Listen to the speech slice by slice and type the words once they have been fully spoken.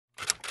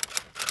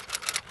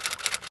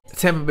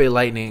Tampa Bay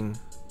Lightning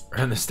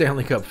are in the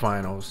Stanley Cup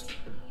Finals.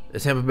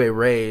 The Tampa Bay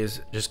Rays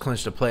just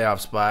clinched a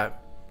playoff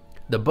spot.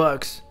 The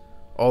Bucks,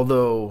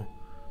 although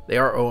they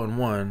are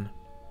 0-1,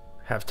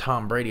 have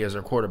Tom Brady as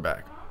their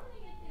quarterback.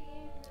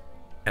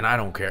 And I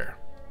don't care.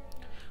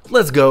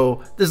 Let's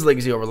go. This is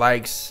Legacy Over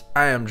Likes.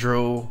 I am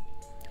Drew.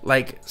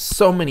 Like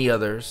so many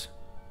others,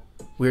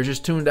 we're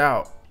just tuned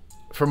out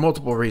for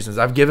multiple reasons.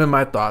 I've given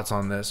my thoughts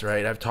on this,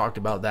 right? I've talked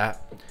about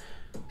that.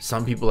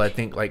 Some people, I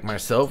think, like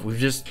myself,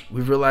 we've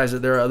realized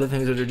that there are other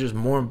things that are just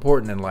more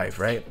important in life,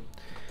 right?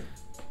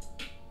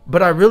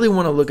 But I really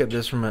want to look at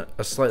this from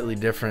a slightly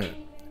different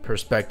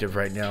perspective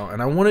right now.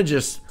 And I want to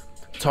just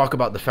talk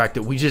about the fact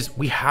that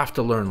we have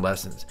to learn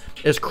lessons.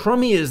 As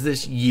crummy as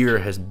this year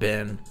has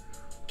been,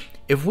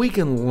 if we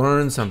can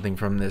learn something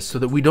from this so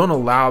that we don't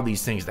allow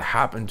these things to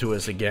happen to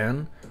us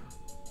again,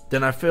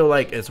 then I feel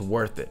like it's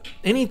worth it.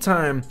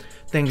 Anytime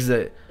things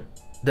that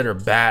are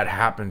bad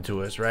happen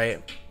to us,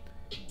 right?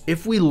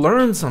 If we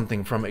learn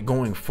something from it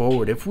going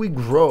forward, if we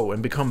grow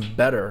and become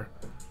better,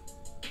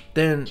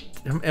 then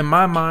in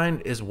my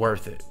mind it's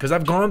worth it. Because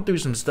I've gone through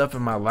some stuff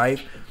in my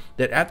life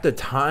that at the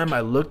time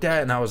I looked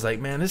at and I was like,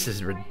 man, this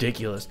is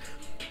ridiculous.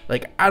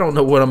 Like, I don't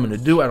know what I'm going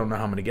to do. I don't know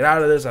how I'm going to get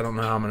out of this. I don't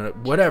know how I'm going to,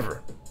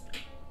 whatever.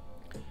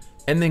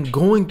 And then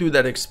going through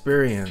that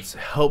experience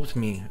helped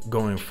me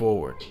going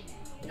forward.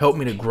 Helped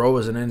me to grow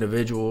as an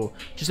individual,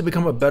 just to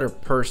become a better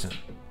person.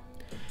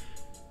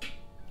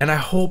 And I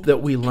hope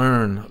that we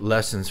learn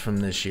lessons from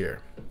this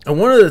year. And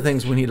one of the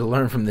things we need to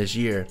learn from this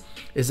year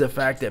is the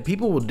fact that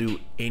people will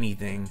do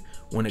anything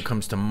when it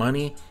comes to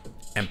money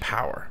and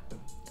power.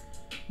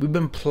 We've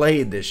been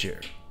played this year.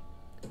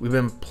 We've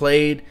been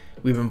played.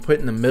 We've been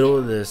put in the middle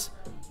of this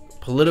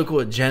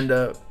political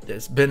agenda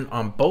that's been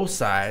on both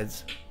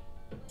sides.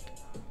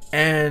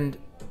 And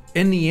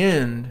in the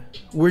end,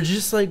 we're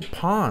just like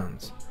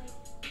pawns.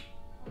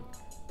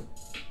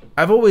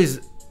 I've always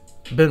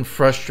been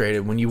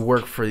frustrated when you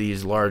work for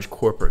these large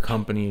corporate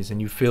companies and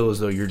you feel as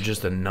though you're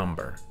just a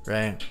number,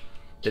 right?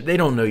 That they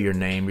don't know your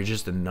name, you're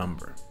just a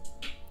number.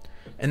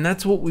 And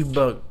that's what we've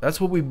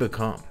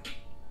become.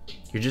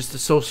 You're just a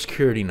social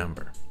security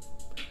number.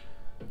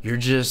 You're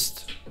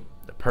just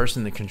the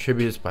person that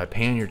contributes by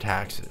paying your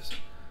taxes.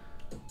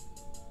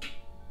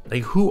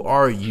 Like, who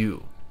are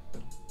you?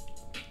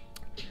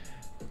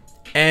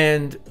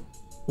 And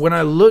when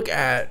I look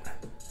at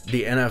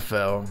the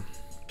NFL,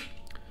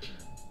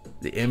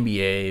 the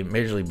NBA,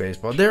 Major League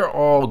Baseball, they're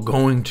all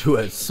going to,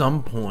 at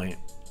some point,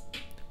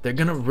 they're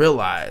going to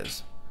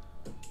realize,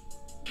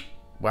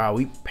 wow,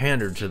 we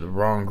pandered to the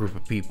wrong group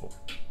of people.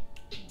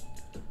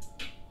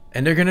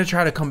 And they're going to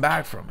try to come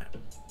back from it.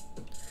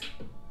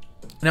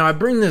 Now, I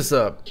bring this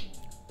up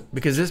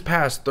because this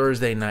past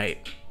Thursday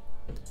night,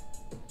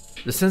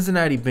 the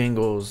Cincinnati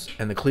Bengals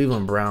and the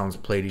Cleveland Browns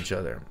played each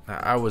other.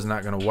 I was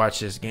not going to watch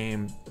this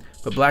game,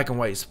 but Black and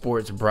White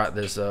Sports brought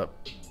this up.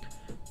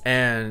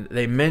 And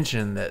they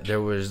mentioned that there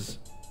was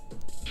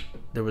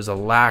a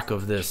lack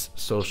of this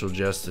social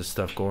justice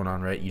stuff going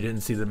on, right? You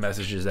didn't see the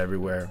messages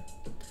everywhere.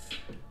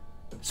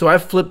 So I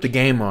flipped the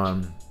game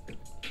on,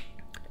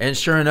 and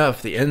sure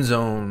enough, the end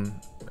zone,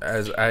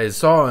 as I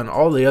saw in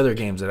all the other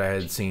games that I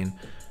had seen,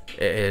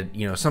 it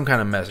had, some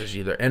kind of message,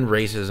 either end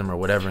racism or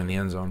whatever in the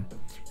end zone.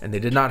 And they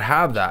did not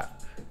have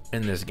that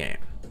in this game.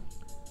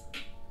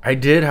 I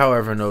did,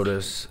 however,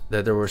 notice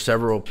that there were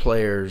several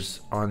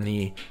players on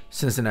the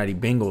Cincinnati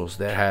Bengals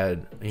that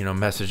had,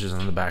 messages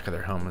on the back of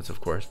their helmets, of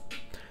course.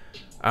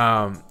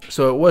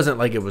 So it wasn't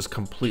like it was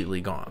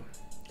completely gone.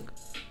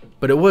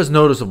 But it was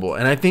noticeable.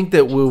 And I think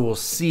that we will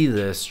see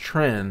this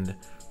trend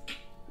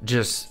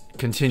just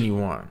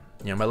continue on.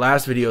 My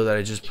last video that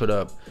I just put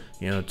up,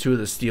 two of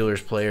the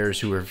Steelers players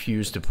who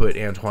refused to put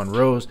Antoine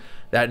Rose,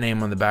 that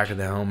name on the back of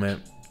the helmet,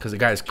 because the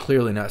guy is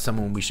clearly not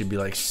someone we should be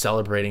like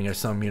celebrating as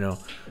some,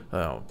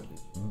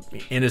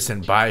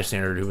 innocent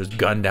bystander who was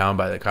gunned down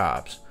by the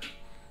cops.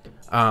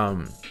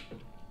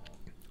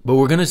 But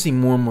we're going to see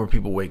more and more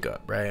people wake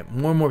up, right?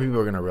 More and more people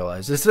are going to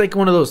realize. It's like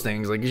one of those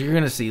things. Like, you're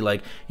going to see,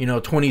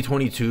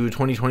 2022,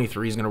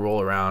 2023 is going to roll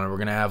around, and we're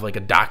going to have, like,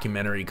 a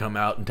documentary come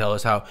out and tell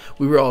us how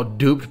we were all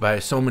duped by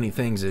so many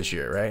things this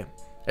year, right?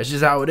 That's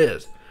just how it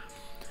is.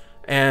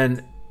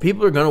 And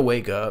people are going to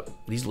wake up.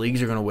 These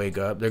leagues are going to wake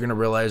up. They're going to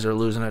realize they're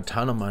losing a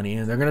ton of money,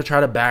 and they're going to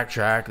try to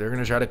backtrack. They're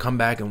going to try to come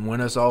back and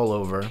win us all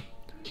over.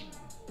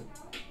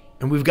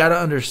 And we've got to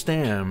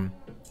understand,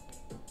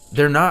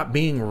 they're not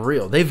being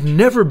real. They've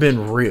never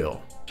been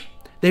real.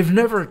 They've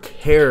never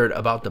cared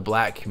about the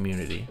black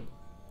community.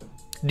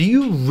 Do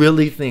you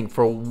really think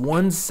for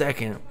 1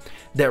 second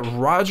that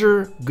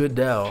Roger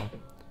Goodell,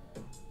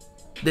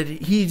 that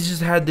he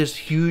just had this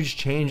huge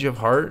change of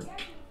heart?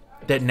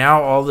 That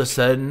now all of a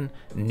sudden,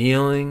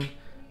 kneeling,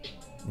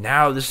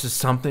 now this is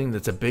something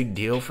that's a big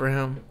deal for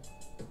him?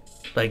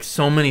 Like,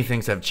 so many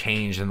things have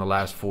changed in the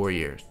last 4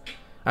 years.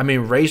 I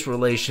mean, race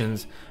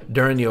relations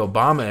during the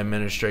Obama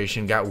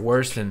administration got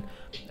worse than,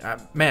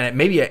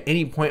 maybe at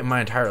any point in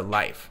my entire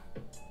life.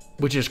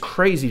 Which is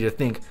crazy to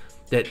think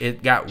that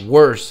it got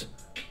worse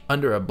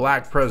under a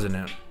black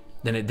president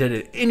than it did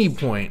at any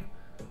point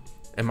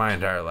in my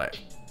entire life.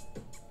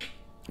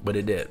 but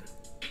it did.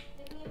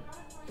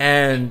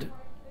 And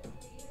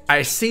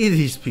I see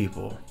these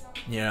people,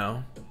 you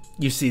know,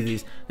 you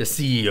see the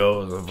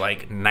CEOs of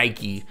like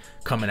Nike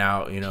coming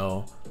out, you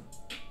know,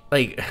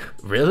 like,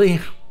 really?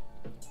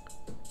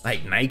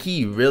 Like, Nike,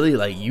 you really,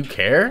 like, you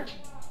care?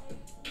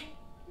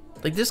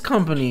 Like, this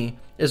company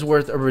is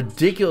worth a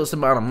ridiculous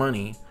amount of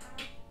money,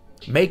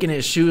 making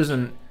its shoes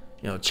in,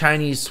 you know,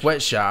 Chinese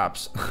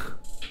sweatshops,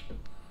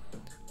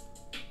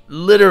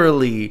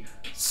 literally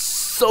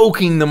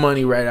soaking the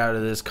money right out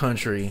of this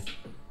country,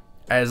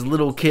 as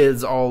little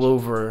kids all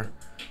over,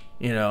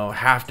 you know,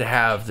 have to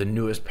have the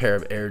newest pair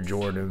of Air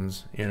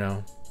Jordans, you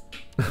know.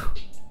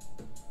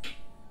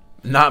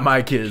 Not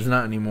my kids,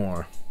 not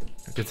anymore.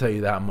 I can tell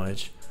you that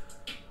much.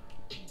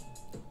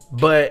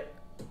 But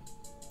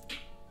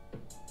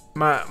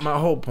my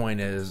whole point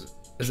is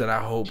that I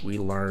hope we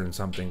learn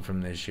something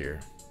from this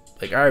year.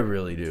 Like, I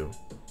really do.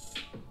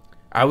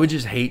 I would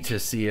just hate to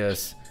see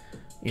us,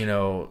 you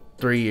know,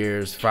 3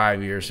 years,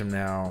 5 years from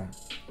now,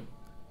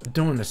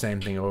 doing the same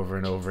thing over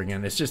and over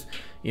again. It's just,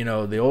 you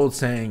know, the old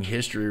saying,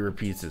 history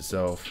repeats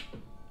itself.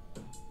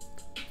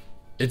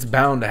 It's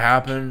bound to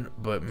happen,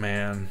 but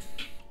man,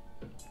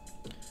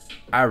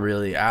 I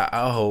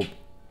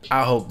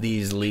hope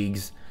these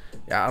leagues,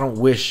 I don't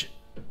wish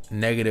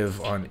negative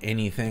on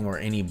anything or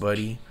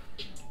anybody.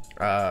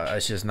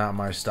 It's just not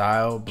my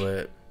style,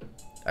 but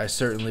I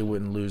certainly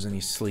wouldn't lose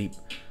any sleep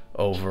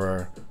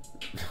over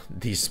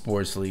these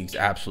sports leagues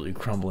absolutely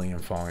crumbling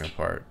and falling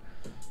apart.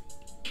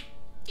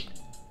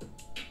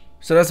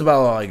 So that's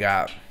about all I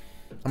got.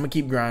 I'm going to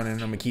keep grinding. I'm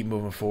going to keep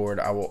moving forward.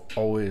 I will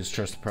always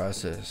trust the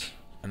process.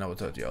 And I will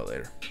talk to y'all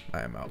later.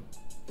 I am out.